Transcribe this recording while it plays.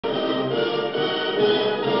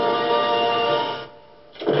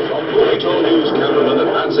All newscameramen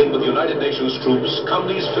advancing with United Nations troops come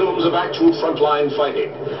these films of actual frontline fighting.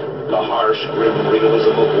 The harsh, grim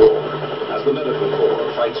realism of war as the medical corps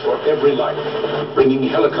fights for every life, bringing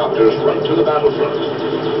helicopters right to the battlefront,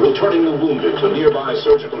 returning the wounded to nearby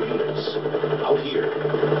surgical units. Out here,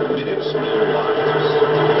 minutes mean lives.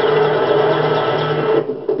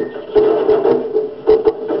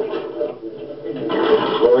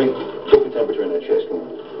 Lori, check the temperature in that chest. Come on.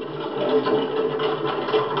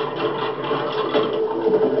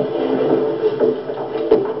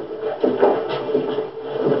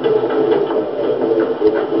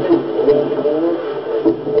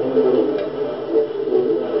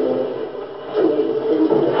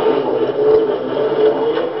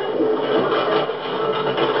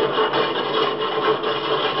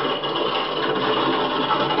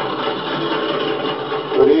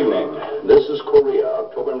 Good evening. This is Korea,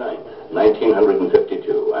 October 9th,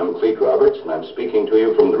 1952. I'm Cleet Roberts, and I'm speaking to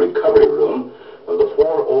you from the recovery room of the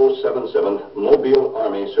 4077th Mobile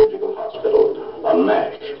Army Surgical Hospital on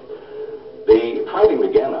MASH. The fighting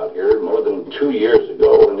began out here more than 2 years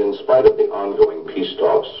ago, and in spite of the ongoing peace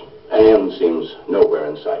talks, an end seems nowhere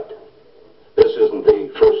in sight. This isn't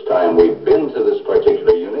the first time we've been to this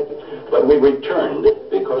particular unit, but we returned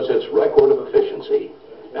because its record of efficiency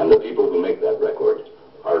and the people who make that record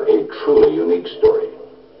are a truly unique story.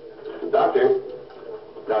 Doctor,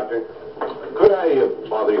 could I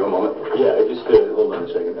bother you a moment? Yeah, just hold on a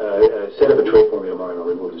second. Set up a tray for me tomorrow and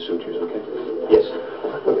I'll remove the sutures, okay? Yes.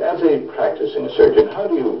 Look, as a practicing surgeon, how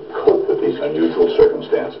do you cope with these unusual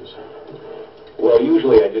circumstances? Well,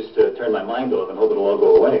 usually I just turn my mind off and hope it'll all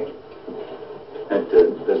go away. That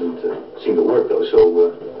doesn't seem to work, though, so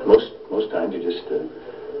most times you just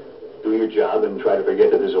do your job and try to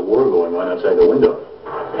forget that there's a war going on outside the window.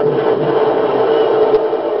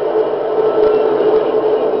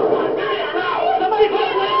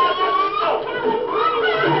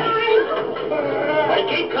 I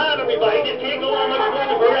keep calling everybody. This can't go on much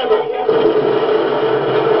longer forever.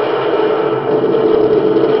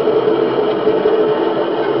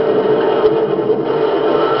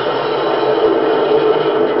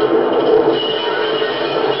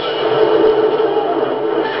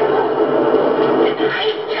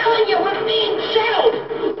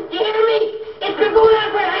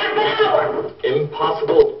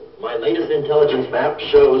 Impossible. My latest intelligence map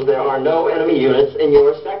shows there are no enemy units in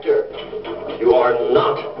your sector. You are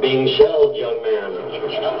not being shelled, young man.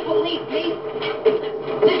 If you don't believe me,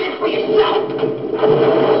 listen for yourself.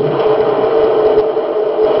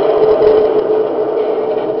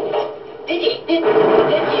 Did you?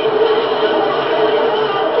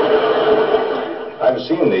 I've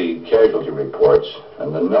seen the casualty reports,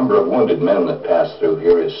 and the number of wounded men that pass through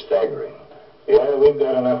here is staggering. Yeah, we've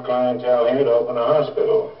got enough clientele here to open a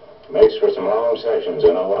hospital. Makes for some long sessions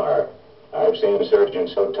in OR. I've seen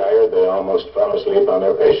surgeons so tired they almost fall asleep on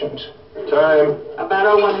their patients. Time? About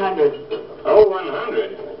 0100.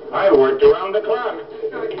 0100? I worked around the clock.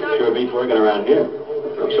 Sure beats working around here.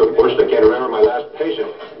 I'm so pushed I can't remember my last patient.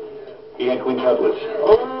 He had quintuplets.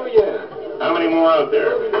 Oh, yeah. How many more out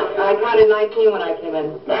there? I counted 19 when I came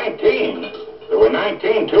in. 19? There were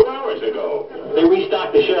 19 2 hours ago. They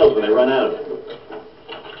restock the shelves when they run out.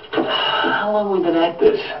 How long have we been at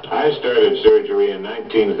this? I started surgery in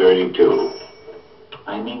 1932.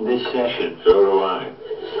 I mean this session. So do I.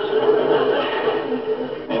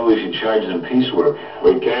 Maybe we should charge them piecework.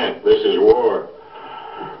 We can't. This is war.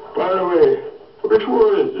 By the way, which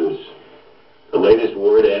war is this? The latest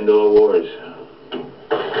war to end all wars.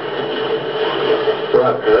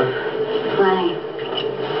 What, huh? Plenty.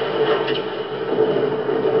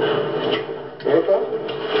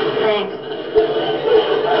 Thanks.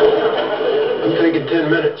 I'm taking 10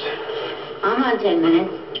 minutes. I'm on 10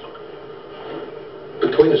 minutes.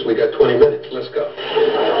 Between us, we got 20 minutes. Let's go.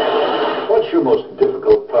 What's your most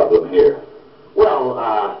difficult problem here? Well,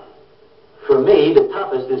 for me, the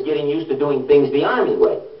toughest is getting used to doing things the Army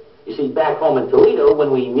way. You see, back home in Toledo,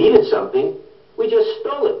 when we needed something, we just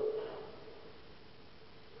stole it.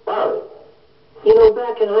 Borrowed it. You know,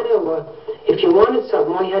 back in Iowa, if you wanted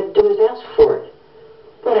something, all you had to do was ask for it.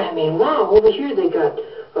 But I mean, wow, over here they got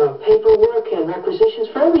paperwork and requisitions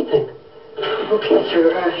for everything. Okay,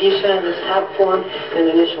 sir, you sign this top form and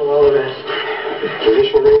initial all the rest.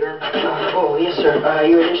 Initial later? Oh, yes, sir.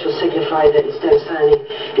 Your initials signify that instead of signing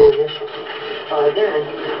your initial. Then,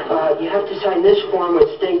 you have to sign this form which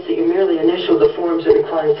states that you merely initial the forms that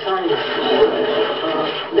require signing.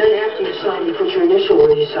 Then after you sign, you put your initial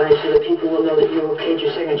where you sign so that people will know that you okayed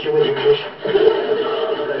your signature with your initial.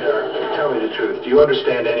 Tell me the truth. Do you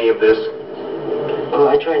understand any of this?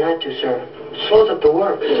 I try not to, sir. It slows up the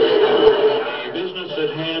work. Business at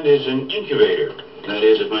hand is an incubator. That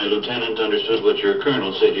is, if my lieutenant understood what your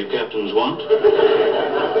colonel said you captains want.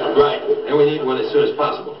 Right, and we need one as soon as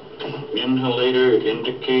possible. Inhalator,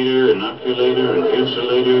 indicator, inoculator,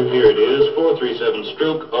 infusulator. Here it is. 437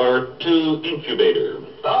 stroke R2 incubator.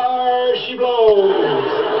 There she blows.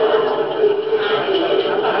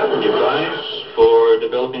 Device for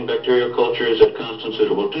developing bacterial cultures at constant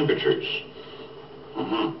suitable temperatures.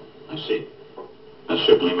 I see. That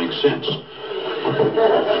certainly makes sense.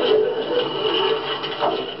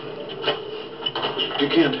 You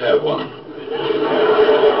can't have one.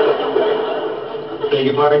 Beg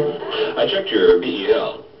your pardon? I checked your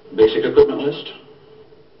BEL, basic equipment list.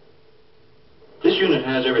 This unit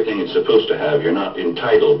has everything it's supposed to have. You're not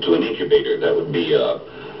entitled to an incubator. That would be a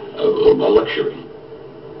luxury.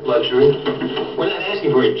 Luxury? We're not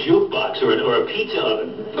asking for a jukebox or a pizza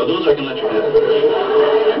oven. Oh, those I can let you have.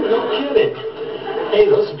 No kidding. Hey,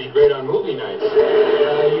 those would be great on movie nights.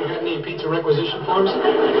 You got any pizza requisition forms?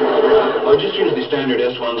 I'll just use the standard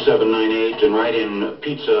S1798 and write in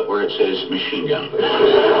pizza where it says machine gun.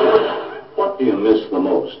 What do you miss the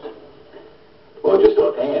most? Well, just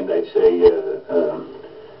offhand, I'd say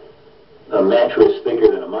a mattress thicker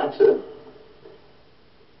than a matzah.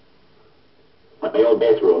 My own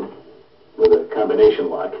bathroom with a combination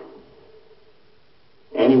lock.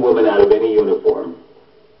 Any woman out of any uniform.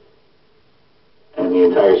 And the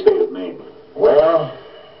entire state of Maine. Well,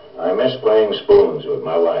 I miss playing spoons with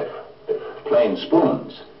my wife. Playing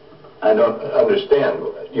spoons? I don't understand.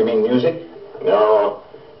 You mean music? No,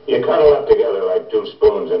 you cuddle up together like two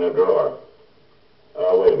spoons in a drawer.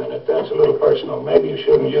 Oh, wait a minute. That's a little personal. Maybe you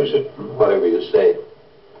shouldn't use it. Whatever you say.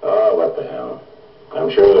 Oh, what the hell. I'm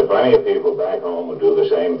sure that plenty of people back home would do the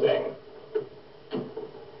same thing.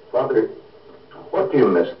 Father, what do you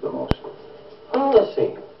miss the most? Oh, let's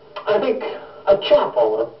see. I think a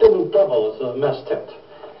chapel, a double is a mess tent.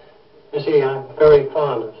 You see, I'm very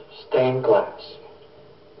fond of stained glass.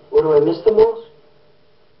 What do I miss the most?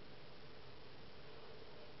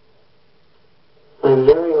 My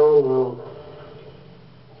very own room.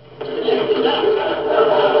 Do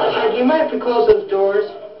you mind if we close those doors?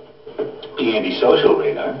 The antisocial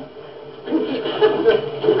radar.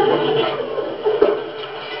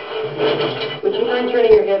 Would you mind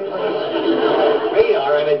turning your head, please?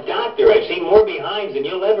 Radar, I'm a doctor. I've seen more behinds than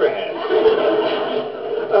you'll ever have.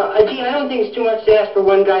 Gee, I don't think it's too much to ask for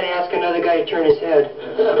one guy to ask another guy to turn his head.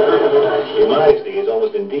 Your modesty is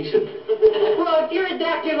almost indecent. Well, if you're a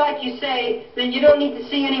doctor like you say, then you don't need to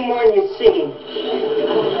see any more than you've seen.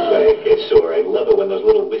 My head gets sore. I love it when those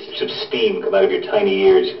little wisps of steam come out of your tiny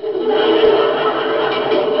ears.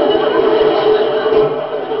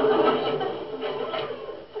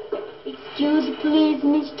 Excuse please,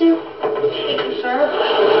 mister. Sir?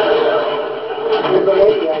 There's a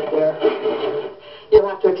lady out there. You'll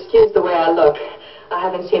have to excuse the way I look. I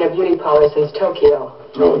haven't seen a beauty parlor since Tokyo.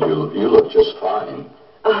 Oh, you look just fine.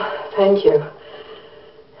 Oh, thank you.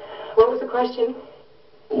 What was the question?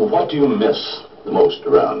 What do you miss the most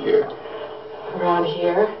around here? Around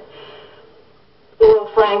here? Well,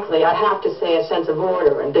 frankly, I'd have to say a sense of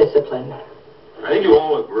order and discipline. I think you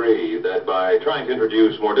all agree that by trying to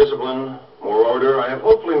introduce more discipline, more order, I have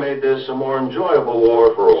hopefully made this a more enjoyable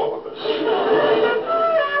war for all of us.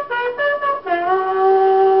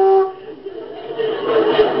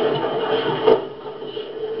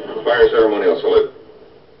 Fire ceremonial salute.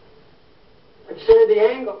 Consider the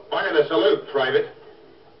angle. Fire the salute, Private.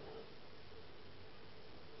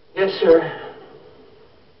 Yes, sir.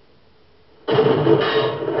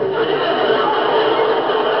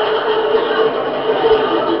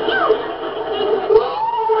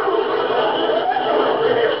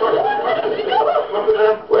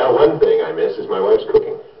 Well, one thing I miss is my wife's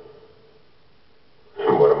cooking.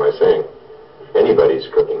 What am I saying? Anybody's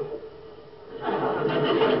cooking.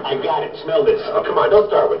 I got it. Smell this. Oh, come on, don't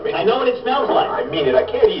start with me. I know what it smells like. I mean it. I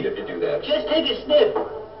can't eat if you do that. Just take a sniff.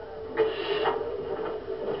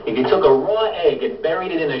 If you took a raw egg and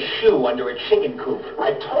buried it in a shoe under a chicken coop.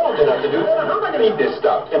 I told you not to do that. How am I going to eat this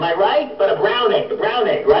stuff? Am I right? But a brown egg,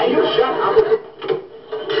 right? You shut up.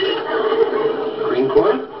 Green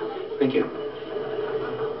corn? Thank you.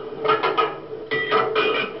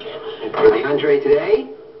 For the entree today?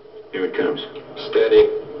 Here it comes. Steady.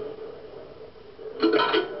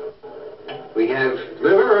 We have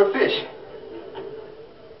liver or fish?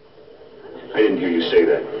 I didn't hear you say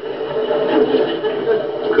that.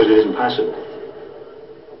 Because it isn't possible.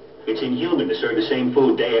 It's inhuman to serve the same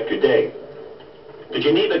food day after day. The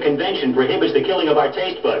Geneva Convention prohibits the killing of our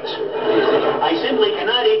taste buds. I simply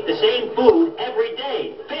cannot eat the same food every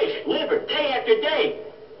day. Fish, liver, day after day.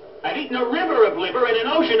 I've eaten a river of liver and an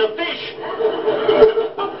ocean of fish.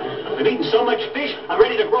 I've eaten so much fish, I'm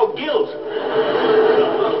ready to grow gills.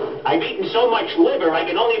 I've eaten so much liver, I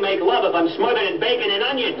can only make love if I'm smothered in bacon and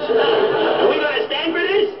onions. Are we going to stand for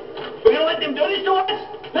this? We're going to let them do this to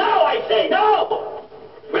us? No, I say, no!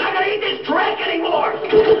 We're not going to eat this trash anymore!